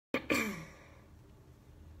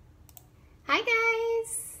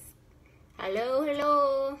Hello,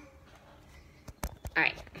 hello. All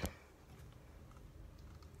right.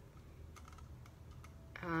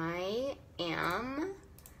 I am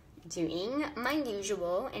doing my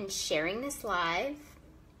usual and sharing this live.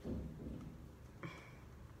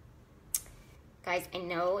 Guys, I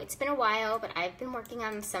know it's been a while, but I've been working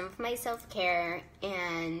on some of my self-care,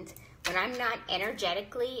 and when I'm not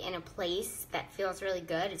energetically in a place that feels really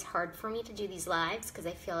good, it's hard for me to do these lives because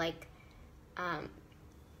I feel like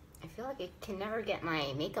I can never get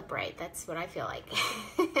my makeup right. That's what I feel like.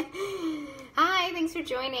 Hi, thanks for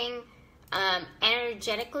joining.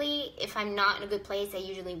 Energetically, if I'm not in a good place, I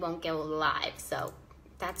usually won't go live. So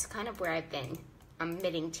that's kind of where I've been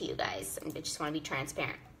admitting to you guys. I just want to be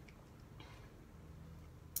transparent.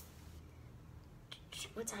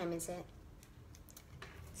 What time is it?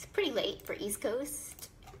 It's pretty late for East Coast.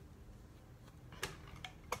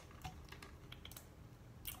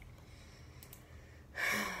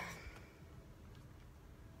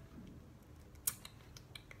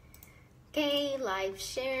 Okay, live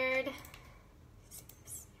shared.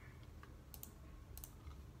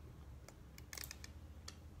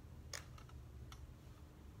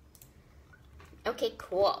 Okay,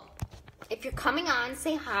 cool. If you're coming on,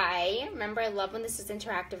 say hi. Remember, I love when this is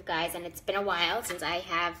interactive, guys, and it's been a while since I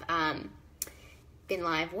have been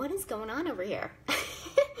live. What is going on over here?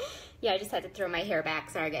 Yeah, I just had to throw my hair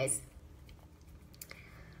back. Sorry, guys.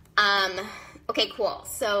 Okay, cool.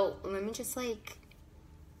 So let me just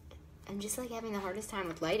I'm just having the hardest time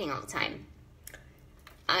with lighting all the time.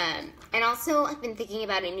 And also, I've been thinking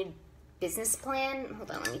about a new business plan.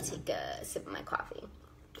 Hold on, let me take a sip of my coffee.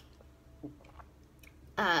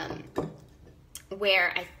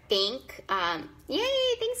 Where I think, yay,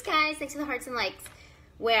 thanks guys, thanks for the hearts and likes,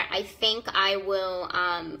 where I think I will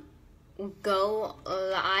go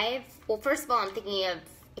live. Well, first of all, I'm thinking of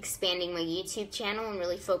expanding my YouTube channel and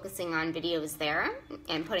really focusing on videos there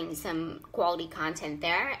and putting some quality content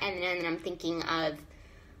there. And then I'm thinking of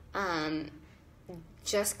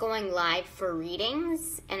just going live for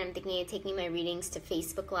readings, and I'm thinking of taking my readings to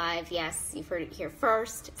Facebook Live. Yes, you've heard it here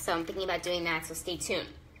first. So I'm thinking about doing that, so stay tuned.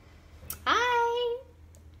 Hi!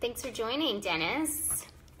 Thanks for joining, Dennis.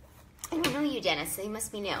 I don't know you, Dennis, so you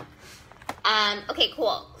must be new. Okay,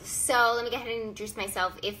 cool. So let me go ahead and introduce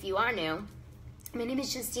myself if you are new. My name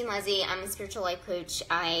is Justine Lezzi. I'm a spiritual life coach.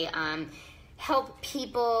 I help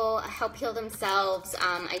people help heal themselves.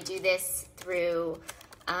 I do this through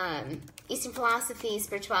Eastern philosophy,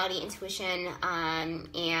 spirituality, intuition,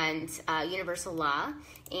 and universal law.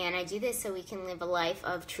 And I do this so we can live a life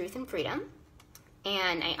of truth and freedom.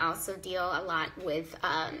 And I also deal a lot with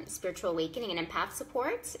spiritual awakening and empath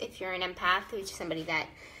support. If you're an empath, who's somebody that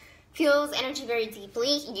feels energy very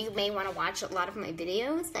deeply, you may want to watch a lot of my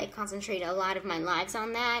videos. I concentrate a lot of my lives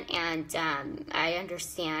on that, and I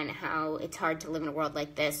understand how it's hard to live in a world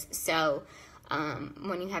like this. So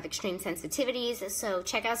when you have extreme sensitivities, so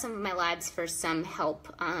check out some of my lives for some help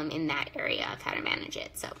in that area of how to manage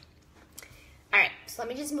it. So, all right, so let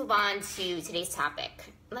me just move on to today's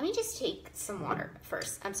topic. Let me just take some water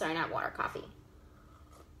first. I'm sorry, not water, coffee.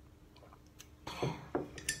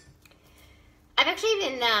 I've actually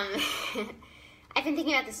been, I've been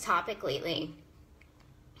thinking about this topic lately,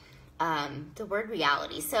 the word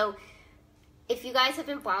reality. So if you guys have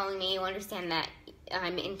been following me, you understand that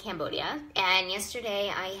I'm in Cambodia, and yesterday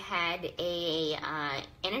I had a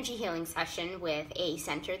energy healing session with a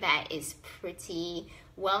center that is pretty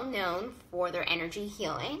well known for their energy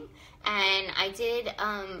healing, and I did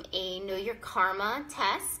a Know Your Karma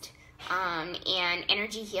test and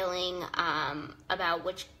energy healing about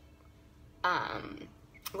which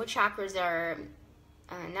chakras are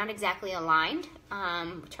not exactly aligned.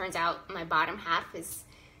 Turns out my bottom half is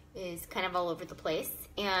kind of all over the place,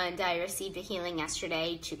 and I received a healing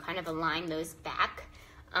yesterday to kind of align those back,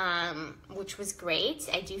 which was great.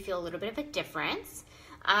 I do feel a little bit of a difference,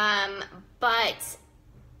 but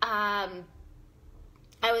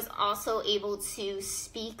I was also able to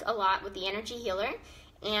speak a lot with the energy healer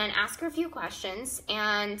and ask her a few questions,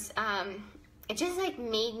 and it just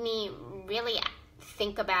made me really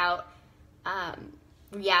think about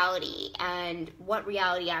reality and what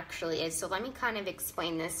reality actually is. So let me kind of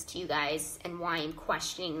explain this to you guys and why I'm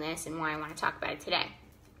questioning this and why I want to talk about it today.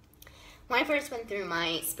 When I first went through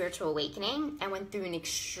my spiritual awakening, I went through an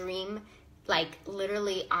extreme,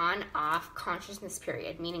 literally on-off consciousness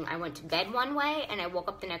period, meaning I went to bed one way and I woke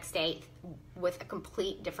up the next day with a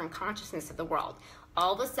complete different consciousness of the world.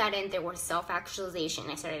 All of a sudden, there was self-actualization.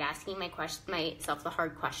 I started asking myself the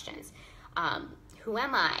hard questions. Who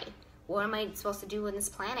am I? What am I supposed to do on this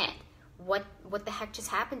planet? What the heck just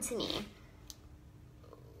happened to me?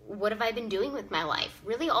 what have I been doing with my life?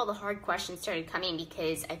 Really, all the hard questions started coming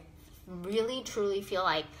because I really, truly feel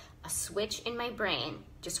like a switch in my brain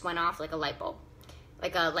just went off like a light bulb,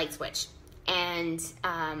 like a light switch. And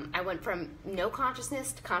I went from no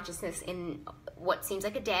consciousness to consciousness in what seems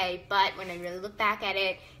like a day, but when I really look back at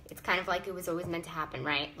it, it's kind of like it was always meant to happen,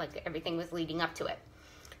 right? Like everything was leading up to it.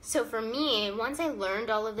 So for me, once I learned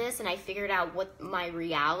all of this and I figured out what my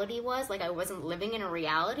reality was, like I wasn't living in a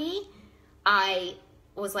reality, I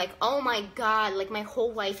was like, oh my God, like my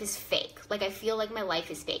whole life is fake. Like I feel like my life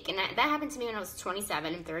is fake. And that happened to me when I was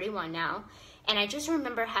 27. I'm 31 now. And I just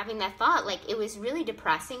remember having that thought, like it was really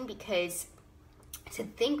depressing because to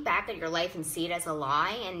think back at your life and see it as a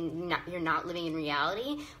lie and you're not living in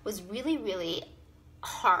reality was really, really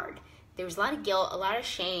hard. There was a lot of guilt, a lot of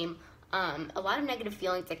shame, a lot of negative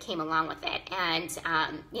feelings that came along with it.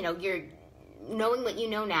 And, you know, you're knowing what you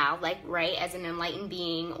know now, like, right, as an enlightened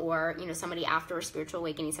being or, you know, somebody after a spiritual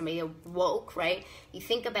awakening, somebody woke, right? You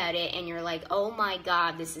think about it and you're like, oh my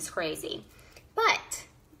God, this is crazy. But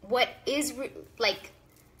what is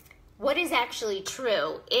actually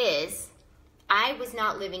true is I was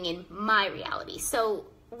not living in my reality. So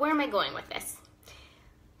where am I going with this?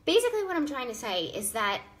 Basically what I'm trying to say is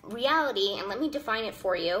that reality, and let me define it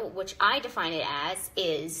for you, which I define it as,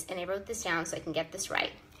 is, and I wrote this down so I can get this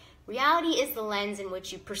right. Reality is the lens in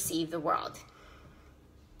which you perceive the world.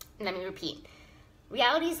 Let me repeat.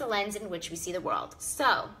 Reality is the lens in which we see the world.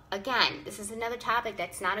 So, again, this is another topic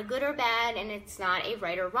that's not a good or bad, and it's not a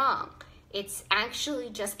right or wrong. It's actually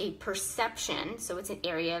just a perception, so it's an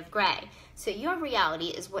area of gray. So your reality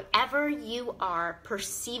is whatever you are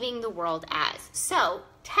perceiving the world as. So,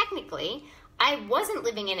 technically, I wasn't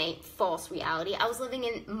living in a false reality. I was living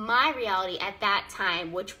in my reality at that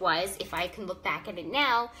time, which was, if I can look back at it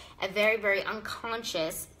now, a very, very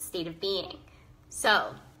unconscious state of being.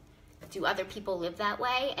 So, do other people live that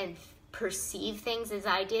way and perceive things as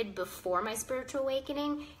I did before my spiritual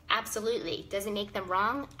awakening? Absolutely. Does it make them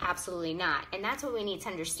wrong? Absolutely not. And that's what we need to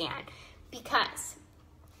understand, because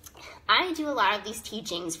I do a lot of these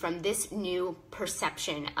teachings from this new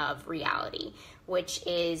perception of reality, which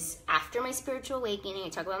is after my spiritual awakening. I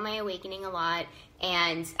talk about my awakening a lot,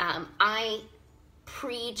 and I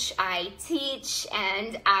preach, I teach,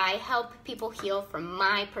 and I help people heal from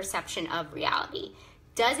my perception of reality.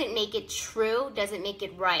 Does it make it true? Does it make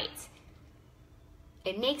it right?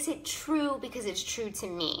 It makes it true because it's true to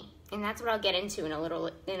me. And that's what I'll get into in a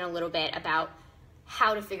little bit about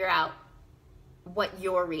how to figure out what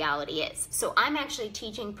your reality is. So I'm actually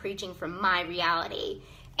teaching, preaching from my reality.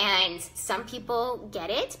 And some people get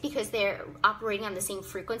it because they're operating on the same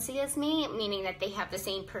frequency as me, meaning that they have the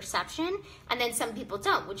same perception. And then some people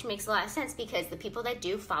don't, which makes a lot of sense because the people that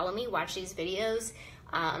do follow me, watch these videos,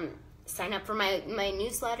 sign up for my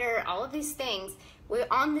newsletter, all of these things, we're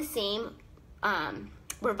on the same,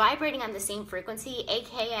 we're vibrating on the same frequency,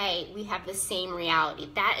 aka we have the same reality.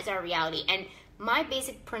 That is our reality. And my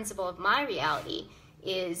basic principle of my reality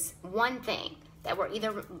is one thing, that we're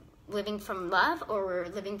either living from love or we're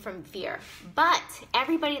living from fear. But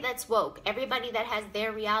everybody that's woke, everybody that has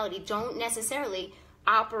their reality, don't necessarily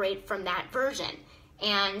operate from that version.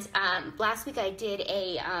 And last week I did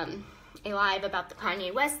a live about the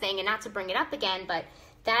Kanye West thing, and not to bring it up again, but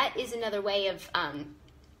that is another way of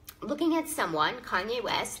looking at someone, Kanye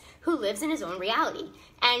West, who lives in his own reality.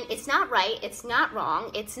 And it's not right, it's not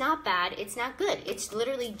wrong, it's not bad, it's not good. It's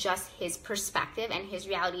literally just his perspective and his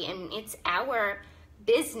reality, and it's our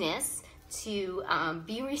business to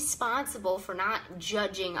be responsible for not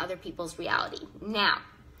judging other people's reality. Now,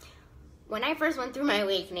 when I first went through my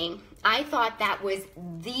awakening, I thought that was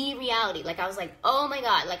the reality. Like, I was like, oh my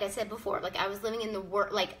God, like I said before, like I was living in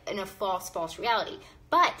in a false reality.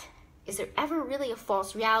 But is there ever really a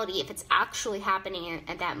false reality if it's actually happening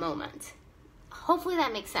at that moment? Hopefully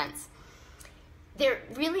that makes sense. There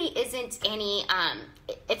really isn't any,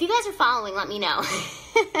 if you guys are following, let me know.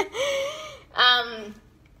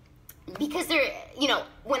 Because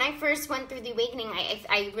when I first went through the awakening,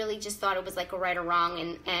 I really just thought it was like a right or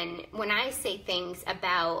wrong. And when I say things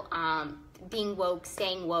about being woke,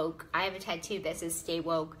 staying woke, I have a tattoo that says stay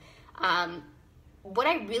woke. What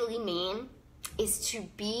I really mean is to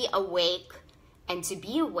be awake and to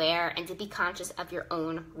be aware and to be conscious of your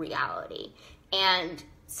own reality. And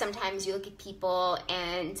sometimes you look at people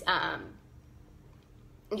and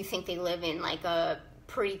you think they live in like a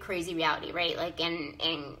pretty crazy reality, right? Like,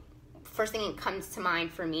 and first thing that comes to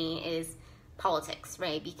mind for me is politics,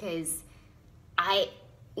 right? Because a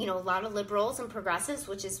lot of liberals and progressives,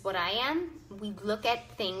 which is what I am, we look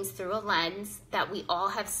at things through a lens that we all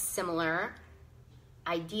have similar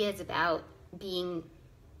ideas about being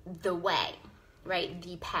the way. right?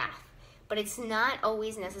 The path. But it's not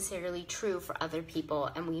always necessarily true for other people,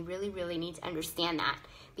 and we really, really need to understand that,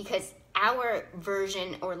 because our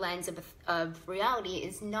version or lens of reality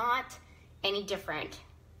is not any different,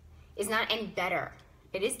 is not any better.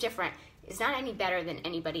 It is different. It's not any better than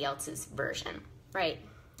anybody else's version, right?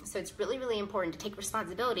 So it's really, really important to take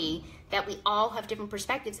responsibility that we all have different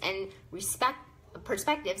perspectives and respect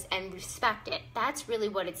it. That's really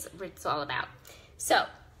what it's all about. So,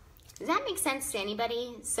 does that make sense to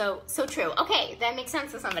anybody? So true. Okay, that makes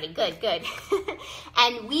sense to somebody. Good.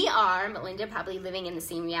 And we are, Melinda, probably living in the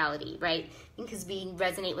same reality, right? Because we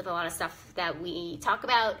resonate with a lot of stuff that we talk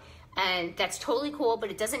about, and that's totally cool, but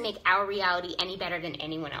it doesn't make our reality any better than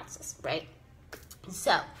anyone else's, right?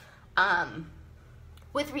 So,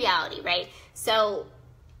 with reality, right? So,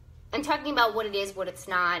 I'm talking about what it is, what it's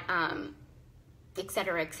not, et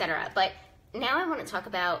cetera, et cetera. But now I want to talk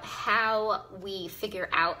about how we figure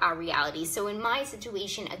out our reality. So in my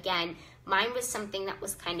situation, again, mine was something that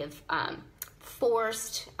was kind of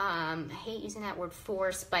forced. I hate using that word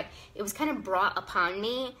forced, but it was kind of brought upon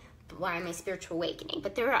me by my spiritual awakening.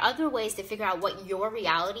 But there are other ways to figure out what your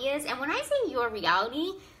reality is. And when I say your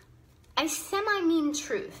reality, I semi-mean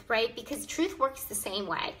truth, right? Because truth works the same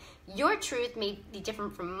way. Your truth may be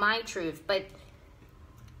different from my truth, but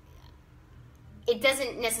it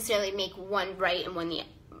doesn't necessarily make one right and one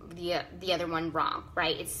the other one wrong,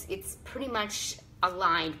 right? It's pretty much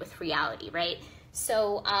aligned with reality, right?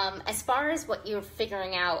 So as far as what you're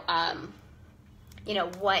figuring out,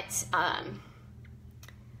 what's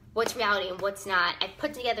reality and what's not, I've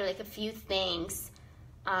put together like a few things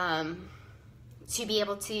to be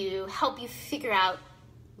able to help you figure out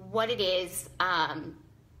what it is,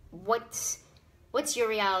 what's your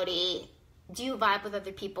reality. Do you vibe with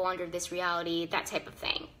other people under this reality? That type of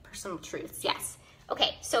thing. Personal truths, yes.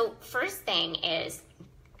 Okay, so first thing is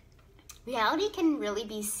reality can really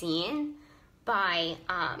be seen by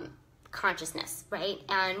consciousness, right?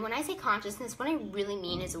 And when I say consciousness, what I really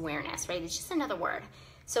mean is awareness, right? It's just another word.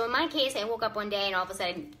 So in my case, I woke up one day and all of a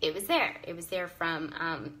sudden it was there. It was there from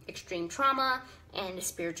extreme trauma and a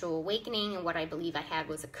spiritual awakening, and what I believe I had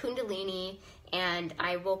was a kundalini, and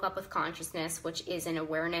I woke up with consciousness, which is an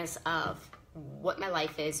awareness of what my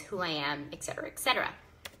life is, who I am, et cetera, et cetera.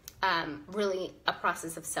 Really a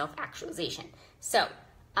process of self-actualization. So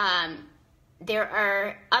there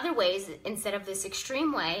are other ways, instead of this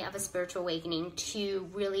extreme way of a spiritual awakening, to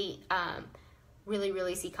really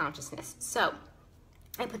see consciousness. So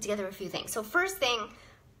I put together a few things. So first thing,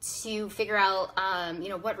 to figure out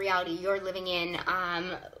what reality you're living in,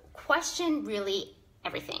 question really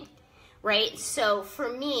everything, right? So for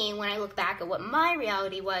me, when I look back at what my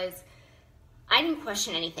reality was, I didn't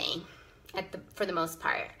question anything for the most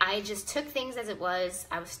part. I just took things as it was.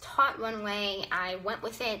 I was taught one way, I went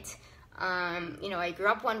with it. I grew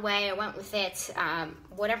up one way, I went with it.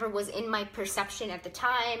 Whatever was in my perception at the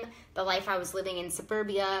time, the life I was living in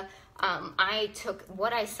suburbia, I took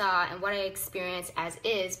what I saw and what I experienced as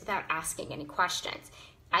is without asking any questions.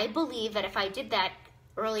 I believe that if I did that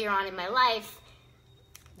earlier on in my life,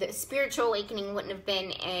 the spiritual awakening wouldn't have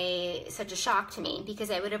been such a shock to me, because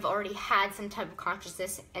I would have already had some type of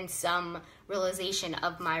consciousness and some realization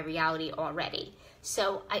of my reality already.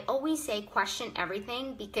 So I always say question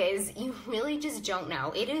everything, because you really just don't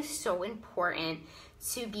know. It is so important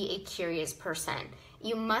to be a curious person.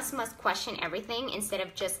 You must question everything instead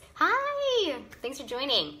of just, hi, thanks for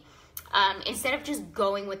joining. Instead of just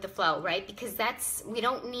going with the flow, right? Because we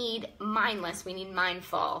don't need mindless, we need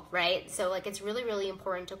mindful, right? So it's really, really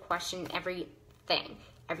important to question everything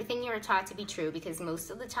you're taught to be true, because most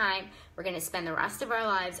of the time we're going to spend the rest of our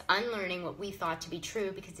lives unlearning what we thought to be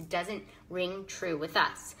true, because it doesn't ring true with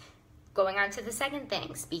us. Going on to the second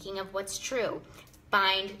thing, speaking of what's true,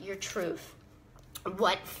 find your truth.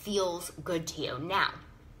 What feels good to you? Now,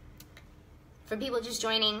 for people just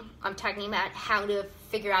joining, I'm talking about how to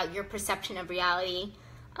figure out your perception of reality.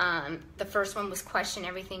 The first one was question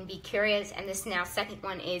everything, be curious, and this now second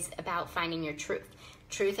one is about finding your truth.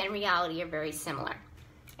 Truth and reality are very similar.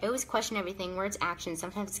 I always question everything, words, actions,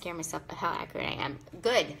 sometimes scare myself at how accurate I am.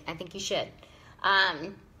 Good, I think you should.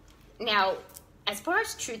 Now, as far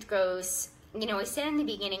as truth goes, I said in the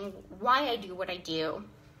beginning why I do what I do.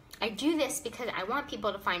 I do this because I want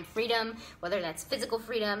people to find freedom, whether that's physical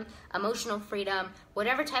freedom, emotional freedom,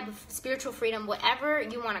 whatever type of spiritual freedom, whatever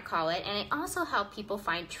you want to call it. And I also help people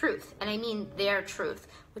find truth. And I mean their truth,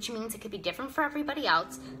 which means it could be different for everybody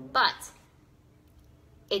else, but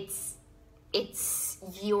it's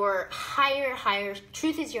your higher,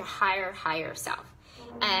 truth is your higher self.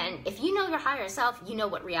 And if you know your higher self, you know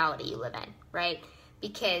what reality you live in, right?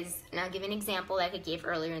 Because, and I'll give an example like I gave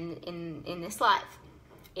earlier in this live,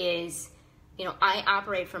 is, you know, I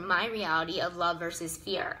operate from my reality of love versus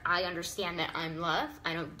fear. I understand that I'm love.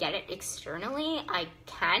 I don't get it externally. I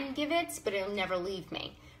can give it, but it'll never leave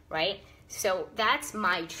me, right? So that's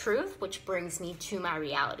my truth, which brings me to my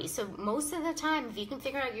reality. So most of the time, if you can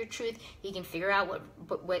figure out your truth, you can figure out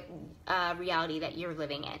what reality that you're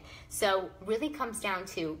living in. So really comes down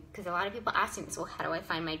to, because a lot of people ask me, so how do I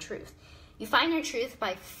find my truth? You find your truth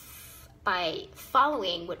by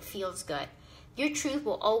following what feels good. Your truth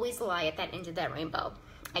will always lie at that end of that rainbow.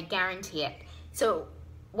 I guarantee it. So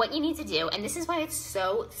what you need to do, and this is why it's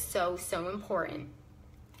so important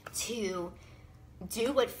to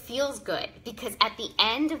do what feels good, because at the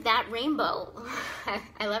end of that rainbow,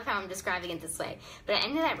 I love how I'm describing it this way, but at the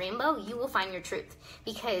end of that rainbow, you will find your truth,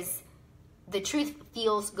 because the truth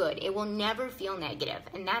feels good. It will never feel negative,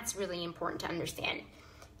 and that's really important to understand.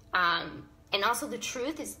 And also the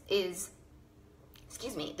truth is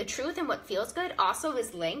the truth and what feels good also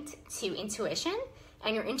is linked to intuition,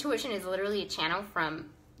 and your intuition is literally a channel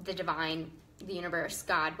from the divine, the universe,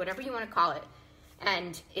 God, whatever you want to call it,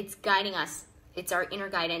 and it's guiding us. It's our inner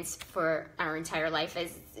guidance for our entire life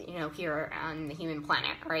as, you know, here on the human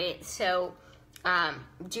planet, right? So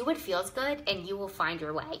do what feels good, and you will find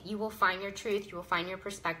your way. You will find your truth. You will find your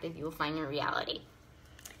perspective. You will find your reality.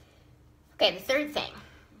 Okay, the third thing,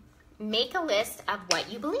 make a list of what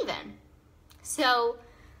you believe in. So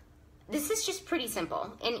this is just pretty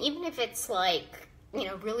simple. And even if it's like, you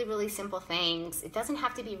know, really simple things, it doesn't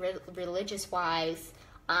have to be religious-wise.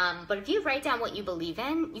 But if you write down what you believe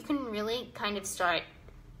in, you can really kind of start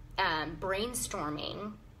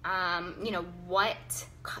brainstorming, you know, what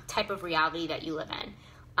type of reality that you live in.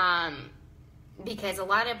 Because a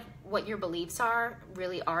lot of what your beliefs are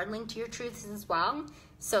really are linked to your truths as well.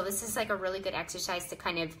 So this is like a really good exercise to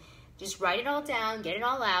kind of just write it all down, get it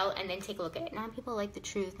all out, and then take a look at it. Not people like the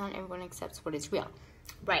truth. Not everyone accepts what is real.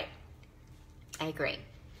 Right. I agree.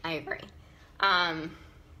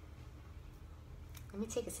 Let me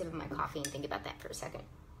take a sip of my coffee and think about that for a second.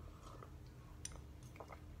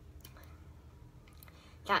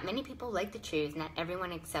 That many people like the truth, not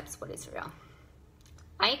everyone accepts what is real.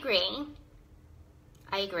 I agree.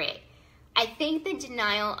 I think the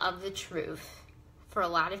denial of the truth for a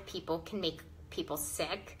lot of people can make people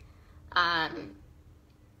sick. And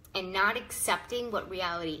not accepting what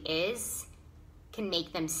reality is can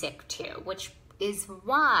make them sick too, which is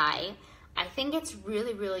why I think it's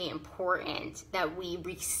really important that we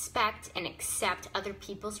respect and accept other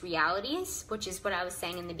people's realities, which is what I was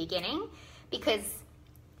saying in the beginning, because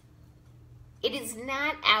it is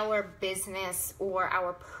not our business or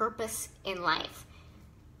our purpose in life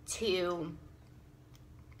to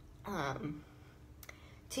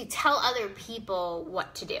tell other people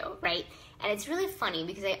what to do, right? And it's really funny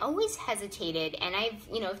because I always hesitated, and I've,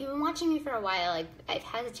 you know, if you've been watching me for a while, I've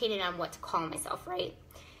hesitated on what to call myself, right?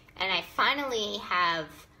 And I finally have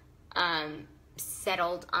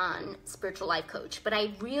settled on spiritual life coach. But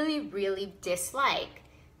I really dislike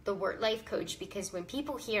the word life coach, because when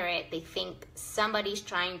people hear it, they think somebody's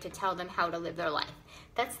trying to tell them how to live their life.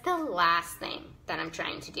 That's the last thing that I'm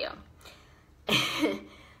trying to do.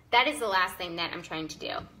 That is the last thing that I'm trying to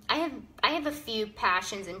do. I have a few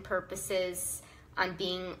passions and purposes on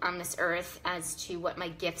being on this earth as to what my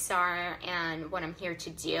gifts are and what I'm here to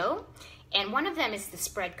do. And one of them is to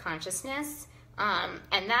spread consciousness.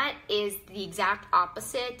 And that is the exact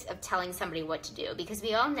opposite of telling somebody what to do. Because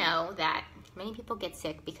we all know that many people get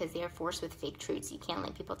sick because they are forced with fake truths. You can't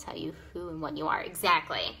let people tell you who and what you are.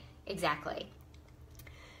 Exactly.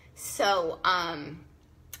 So, I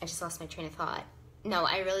just lost my train of thought. No,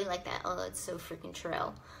 I really like that. Oh, it's so freaking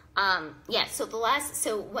true. Yeah, so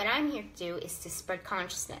what I'm here to do is to spread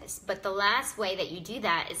consciousness. But the last way that you do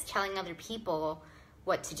that is telling other people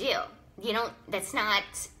what to do. You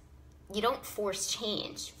don't force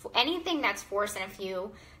change. Anything that's forced, and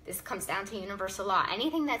this comes down to universal law,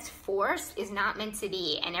 anything that's forced is not meant to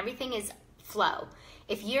be, and everything is flow.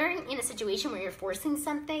 If you're in a situation where you're forcing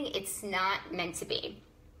something, it's not meant to be.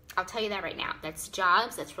 I'll tell you that right now. That's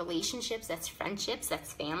jobs, that's relationships, that's friendships,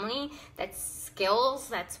 that's family, that's skills,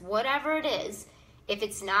 that's whatever it is. If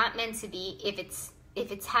it's not meant to be, if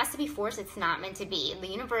it has to be forced, it's not meant to be. The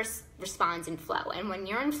universe responds in flow. And when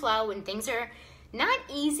you're in flow, when things are not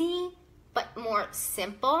easy, but more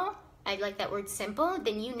simple, I like that word simple,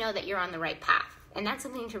 then you know that you're on the right path. And that's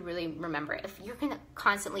something to really remember. If you're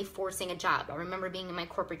constantly forcing a job, I remember being in my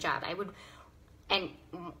corporate job, I would, and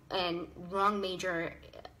wrong major,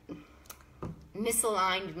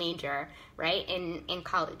 misaligned major, right, in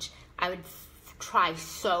college, I would try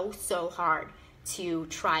so hard to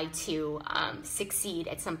try to succeed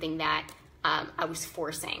at something that I was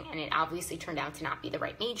forcing, and it obviously turned out to not be the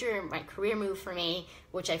right major, right career move for me,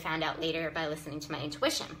 which I found out later by listening to my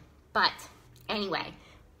intuition. But anyway,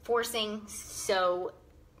 forcing, so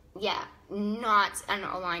yeah, not an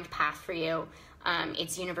aligned path for you.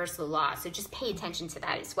 It's universal law, so just pay attention to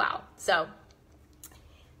that as well. So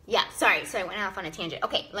yeah, sorry, I went off on a tangent.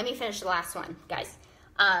 Okay, let me finish the last one, guys.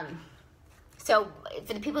 So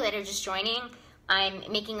for the people that are just joining, I'm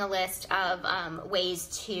making a list of ways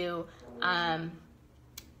to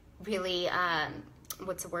really,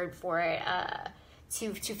 what's the word for it,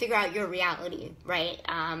 to figure out your reality, right?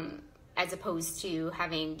 As opposed to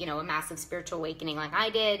having, you know, a massive spiritual awakening like I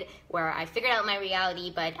did, where I figured out my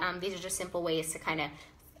reality, but these are just simple ways to kind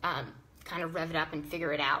of rev it up and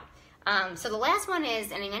figure it out. So the last one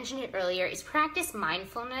is, and I mentioned it earlier, is practice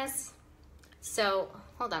mindfulness. So,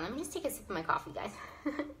 hold on, let me just take a sip of my coffee, guys.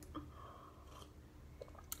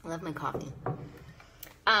 I love my coffee.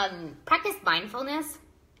 Practice mindfulness.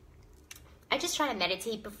 I just try to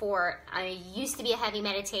meditate before. I used to be a heavy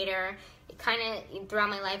meditator. It kind of, throughout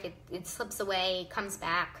my life, it slips away, comes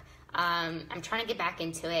back. I'm trying to get back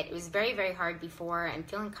into it. It was very, very hard before. I'm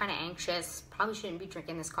feeling kind of anxious. Probably shouldn't be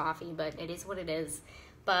drinking this coffee, but it is what it is.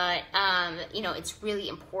 But, you know, it's really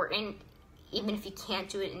important, even if you can't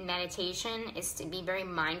do it in meditation, is to be very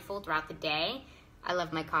mindful throughout the day. I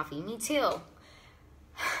love my coffee. Me too.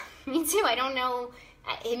 Me too. I don't know.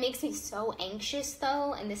 It makes me so anxious,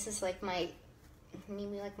 though. And this is like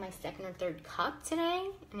maybe like my second or third cup today.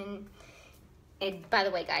 I mean, by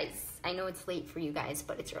the way, guys, I know it's late for you guys,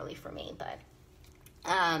 but it's early for me. But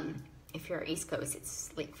if you're East Coast,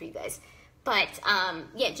 it's late for you guys. But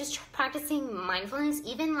yeah, just practicing mindfulness.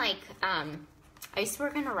 Even like, I used to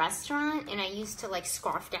work in a restaurant, and I used to like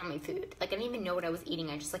scarf down my food. Like, I didn't even know what I was eating.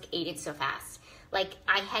 I just like ate it so fast. Like,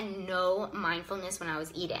 I had no mindfulness when I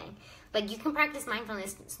was eating. Like, you can practice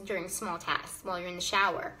mindfulness during small tasks while you're in the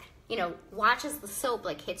shower. You know, watch as the soap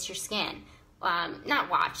like hits your skin. Not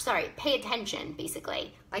watch, sorry, pay attention,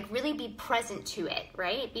 basically. Like, really be present to it,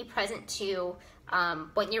 right? Be present to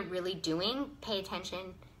what you're really doing. Pay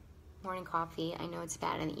attention. Morning coffee, I know it's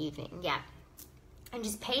bad in the evening, yeah. And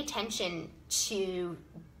just pay attention to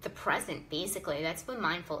the present, basically. That's what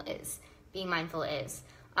mindful is. Being mindful is.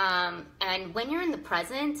 And when you're in the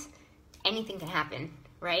present, anything can happen,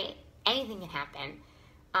 right? Anything can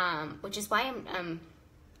happen. Which is why I'm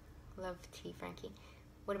love tea, Frankie.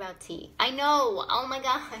 What about tea? I know. Oh my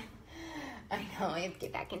God. I know. I have to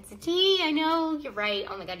get back into tea. I know. You're right.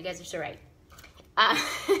 Oh my God. You guys are so right.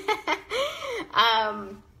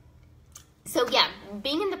 So yeah,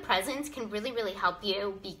 being in the present can really, really help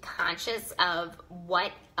you be conscious of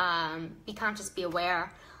what, be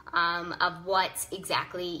aware of what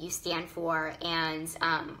exactly you stand for, and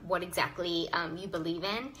what exactly you believe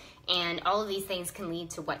in. And all of these things can lead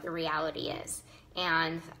to what your reality is.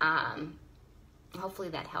 And hopefully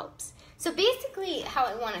that helps. So basically how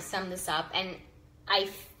I want to sum this up, and I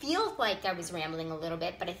feel like I was rambling a little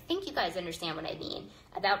bit, but I think you guys understand what I mean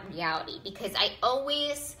about reality, because I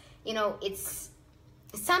always, you know,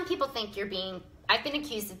 some people think I've been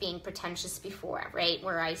accused of being pretentious before, right?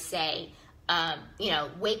 Where I say, you know,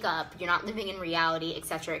 wake up, you're not living in reality,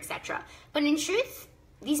 etc., etc. But in truth,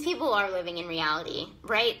 these people are living in reality,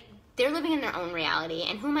 right? They're living in their own reality.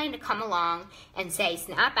 And who am I to come along and say,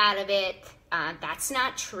 snap out of it, that's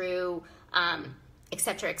not true,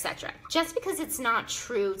 etc., etc. Just because it's not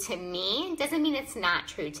true to me doesn't mean it's not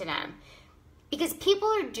true to them. Because people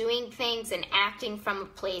are doing things and acting from a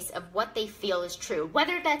place of what they feel is true,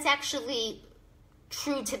 whether that's actually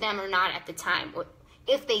true to them or not at the time.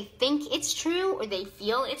 If they think it's true or they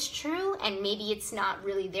feel it's true, and maybe it's not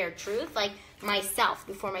really their truth, like myself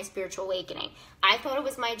before my spiritual awakening. I thought it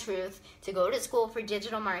was my truth to go to school for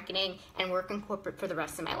digital marketing and work in corporate for the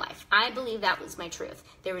rest of my life. I believe that was my truth.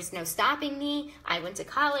 There was no stopping me. I went to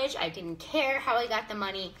college. I didn't care how I got the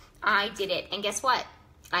money. I did it. And guess what?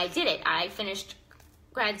 I did it. I finished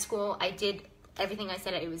grad school. I did everything I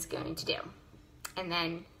said I was going to do. And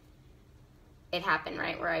then it happened,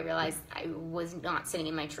 right, where I realized I was not sitting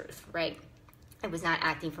in my truth, right? I was not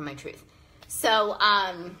acting from my truth. So,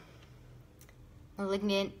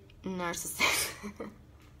 malignant narcissist.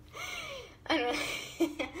 I don't know.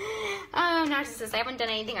 Oh, narcissist. I haven't done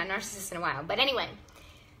anything on narcissists in a while. But anyway,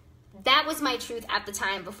 that was my truth at the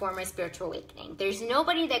time before my spiritual awakening. There's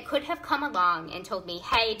nobody that could have come along and told me,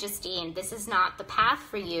 hey, Justine, this is not the path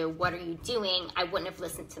for you. What are you doing? I wouldn't have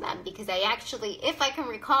listened to them, because I actually, if I can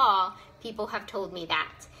recall, people have told me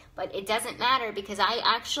that. But it doesn't matter, because I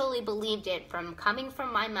actually believed it from coming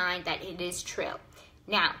from my mind that it is true.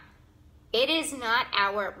 Now, It is not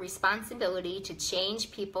our responsibility to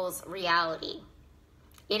change people's reality.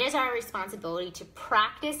 It is our responsibility to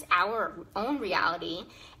practice our own reality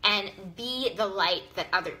and be the light that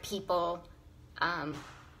other people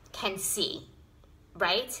can see,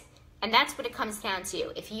 right? And that's what it comes down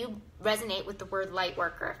to. If you resonate with the word light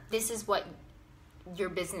worker, this is what your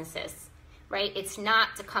business is, right? It's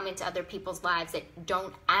not to come into other people's lives that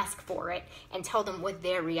don't ask for it and tell them what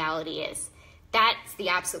their reality is. That's the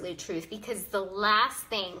absolute truth, because the last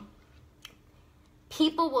thing,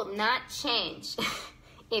 people will not change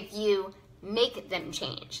if you make them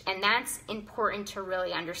change. And that's important to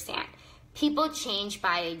really understand. People change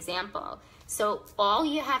by example. So all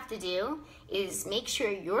you have to do is make sure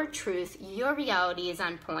your truth, your reality is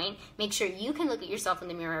on point. Make sure you can look at yourself in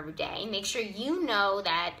the mirror every day. Make sure you know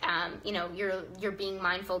that you're being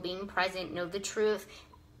mindful, being present, know the truth,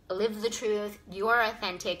 live the truth, you're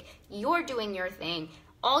authentic, you're doing your thing.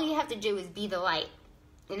 All you have to do is be the light.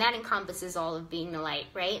 And that encompasses all of being the light,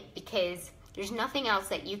 right? Because there's nothing else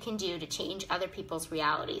that you can do to change other people's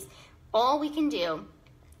realities. All we can do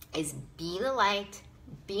is be the light,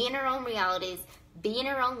 be in our own realities, be in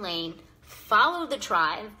our own lane, follow the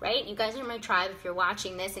tribe, right? You guys are my tribe if you're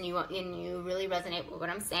watching this and you really resonate with what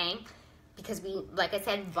I'm saying, because we, like I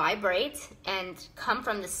said, vibrate and come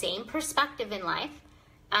from the same perspective in life.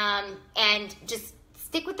 And just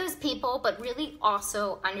stick with those people, but really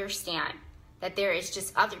also understand that there is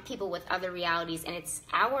just other people with other realities, and it's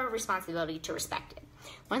our responsibility to respect it.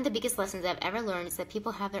 One of the biggest lessons I've ever learned is that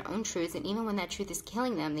people have their own truths, and even when that truth is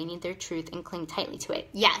killing them, they need their truth and cling tightly to it.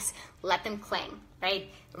 Yes, let them cling, right?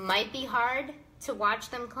 It might be hard to watch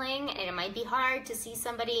them cling, and it might be hard to see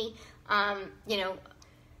somebody,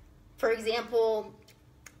 for example,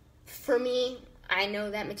 for me, I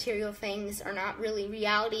know that material things are not really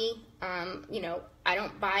reality. I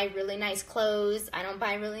don't buy really nice clothes. I don't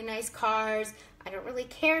buy really nice cars. I don't really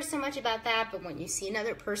care so much about that. But when you see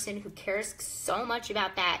another person who cares so much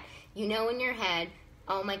about that, you know in your head,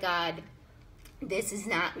 oh my God, this is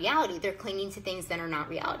not reality. They're clinging to things that are not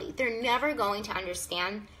reality. They're never going to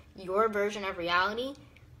understand your version of reality,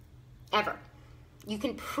 ever. You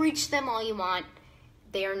can preach them all you want.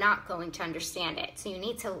 They are not going to understand it. So you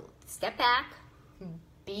need to step back,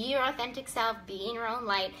 be your authentic self, be in your own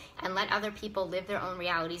light, and let other people live their own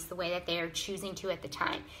realities the way that they are choosing to at the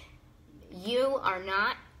time. You are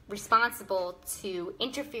not responsible to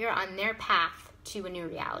interfere on their path to a new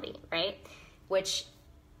reality, right? Which,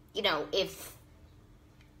 if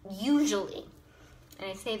usually,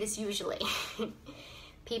 and I say this usually,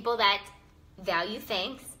 people that value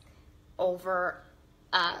things over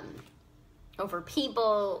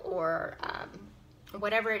people or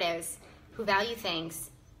whatever it is, who value things,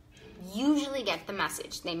 usually get the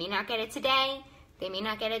message. They may not get it today. They may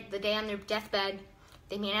not get it the day on their deathbed.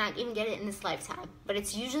 They may not even get it in this lifetime. But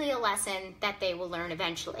it's usually a lesson that they will learn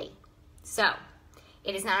eventually. So,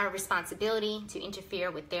 it is not our responsibility to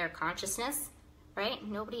interfere with their consciousness, right?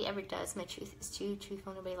 Nobody ever does. My truth is too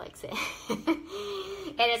truthful. Nobody likes it.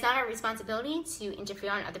 It is not our responsibility to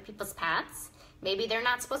interfere on other people's paths. Maybe they're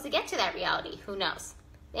not supposed to get to that reality. Who knows?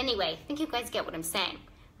 Anyway, I think you guys get what I'm saying,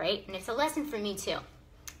 right? And it's a lesson for me too.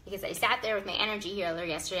 Because I sat there with my energy healer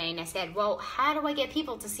yesterday and I said, well, how do I get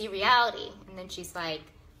people to see reality? And then she's like,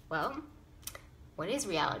 well, what is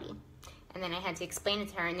reality? And then I had to explain it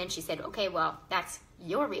to her, and then she said, okay, well, that's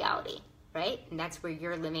your reality, right? And that's where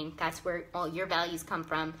you're living. That's where all your values come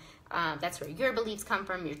from. That's where your beliefs come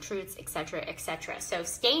from, your truths, etc., etc. So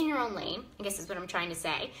stay in your own lane, I guess is what I'm trying to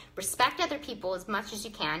say. Respect other people as much as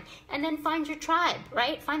you can, and then find your tribe,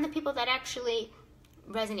 right? Find the people that actually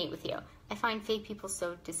resonate with you. I find fake people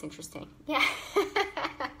so disinteresting. Yeah.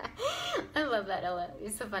 I love that, Ella.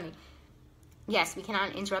 It's so funny. Yes, we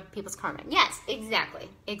cannot interrupt people's karma. Yes, exactly.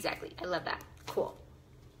 Exactly. I love that. Cool.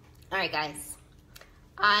 All right, guys.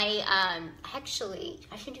 I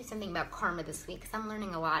should do something about karma this week because I'm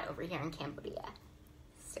learning a lot over here in Cambodia.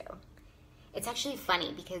 So, it's actually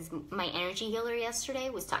funny because my energy healer yesterday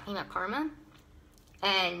was talking about karma,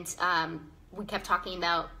 and we kept talking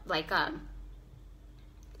about like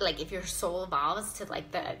if your soul evolves to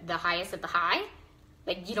like the highest of the high,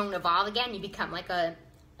 like you don't evolve again, you become like an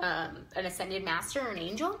ascended master or an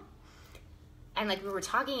angel. And like we were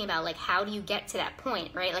talking about like how do you get to that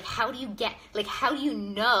point, right? Like how do you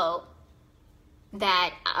know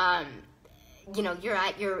that you're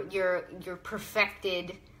at your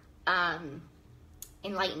perfected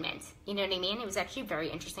enlightenment. You know what I mean? It was actually very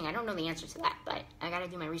interesting. I don't know the answer to that, but I gotta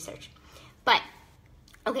do my research. But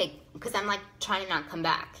okay, because I'm like trying to not come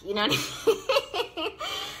back, you know what I mean?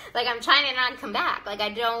 Like I'm trying to not come back. Like I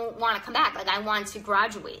don't want to come back. Like I want to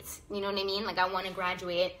graduate, you know what I mean? Like I want to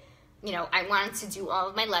graduate you know, I wanted to do all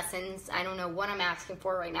of my lessons. I don't know what I'm asking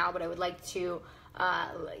for right now, but I would like to,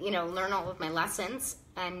 you know, learn all of my lessons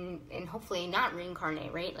and hopefully not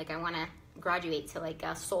reincarnate, right? Like I want to graduate to like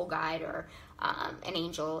a soul guide or an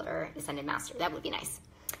angel or ascended master. That would be nice.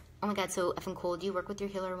 Oh my God, so effing cool. Do you work with your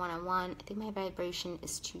healer one-on-one? I think my vibration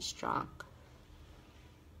is too strong.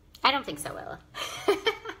 I don't think so, Ella. All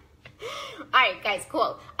right, guys,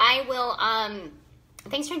 cool. I will,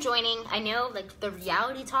 thanks for joining. I know, like, the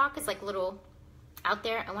reality talk is, like, a little out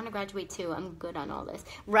there. I want to graduate, too. I'm good on all this.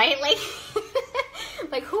 Right? Like,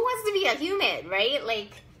 like, who wants to be a human, right?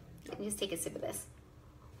 Like, let me just take a sip of this.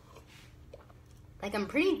 Like, I'm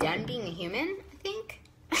pretty done being a human, I think.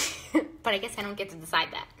 But I guess I don't get to decide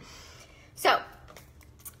that. So,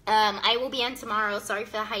 I will be on tomorrow. Sorry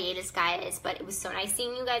for the hiatus, guys, but it was so nice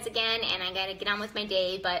seeing you guys again, and I gotta get on with my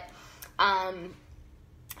day, but, I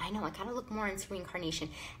know, I gotta look more into reincarnation.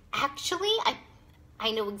 Actually,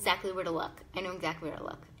 I know exactly where to look. I know exactly where to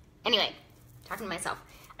look. Anyway, talking to myself.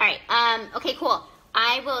 All right, okay, cool.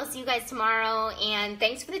 I will see you guys tomorrow, and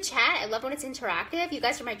thanks for the chat. I love when it's interactive. You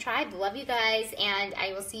guys are my tribe. Love you guys, and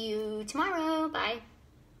I will see you tomorrow. Bye.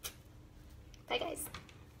 Bye, guys.